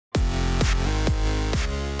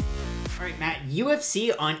Matt,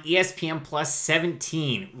 UFC on ESPN Plus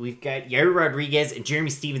 17. We've got Yair Rodriguez and Jeremy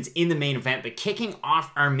Stephens in the main event, but kicking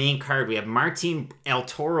off our main card, we have Martin El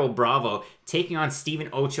Toro Bravo taking on Steven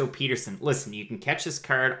Ocho Peterson. Listen, you can catch this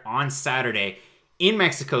card on Saturday in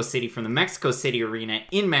Mexico City from the Mexico City Arena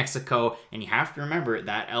in Mexico, and you have to remember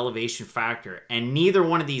that elevation factor. And neither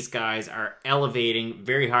one of these guys are elevating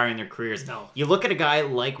very high in their careers. No. You look at a guy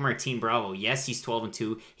like Martin Bravo. Yes, he's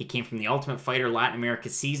 12-2. He came from the Ultimate Fighter Latin America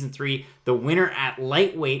Season 3, the winner at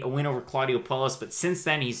lightweight, a win over Claudio Paulos. But since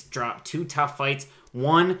then, he's dropped 2 tough fights.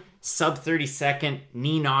 One sub-30-second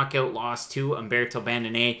knee knockout loss to Humberto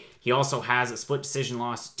Bandené. He also has a split decision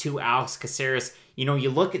loss to Alex Caceres. You know,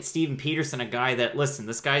 you look at Steven Peterson, a guy that, listen,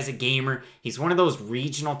 this guy's a gamer. He's one of those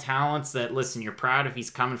regional talents that, listen, you're proud if he's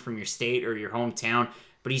coming from your state or your hometown,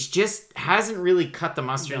 but he's just hasn't really cut the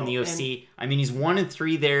mustard in the UFC. I mean, he's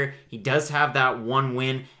 1-3 there. He does have that one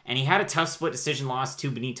win, and he had a tough split decision loss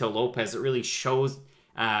to Benito Lopez. It really shows,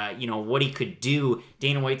 you know, what he could do.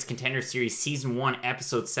 Dana White's Contender Series Season 1,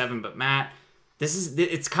 Episode 7. But, Matt,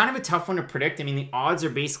 it's kind of a tough one to predict. I mean, the odds are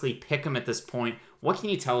basically pick 'em at this point. What can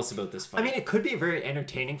you tell us about this fight? I mean, it could be a very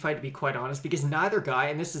entertaining fight, to be quite honest, because neither guy,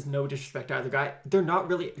 and this is no disrespect to either guy, they're not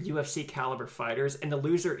really UFC caliber fighters, and the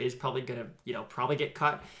loser is probably going to, you know, probably get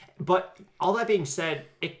cut. But all that being said,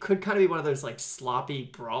 it could kind of be one of those, like,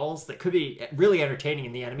 sloppy brawls that could be really entertaining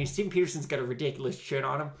in the end. I mean, Steven Peterson's got a ridiculous chin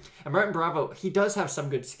on him. And Martin Bravo, he does have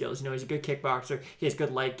some good skills. You know, he's a good kickboxer. He has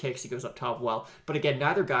good leg kicks. He goes up top well. But again,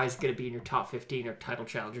 neither guy's going to be in your top 15 or title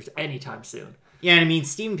challengers anytime soon. Yeah, and I mean,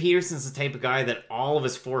 Steven Peterson's the type of guy that all of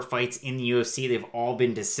his 4 fights in the UFC, they've all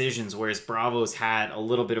been decisions, whereas Bravo's had a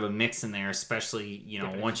little bit of a mix in there, especially, you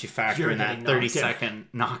know, once you factor in that 30-second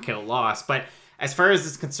knockout loss. But as far as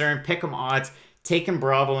this is concerned, pick 'em odds, taking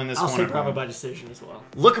Bravo in this one. I'll say Bravo by decision as well.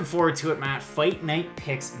 Looking forward to it, Matt. Fight Night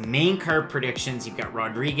Picks, main card predictions. You've got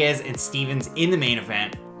Rodriguez and Stephens in the main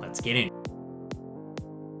event. Let's get in.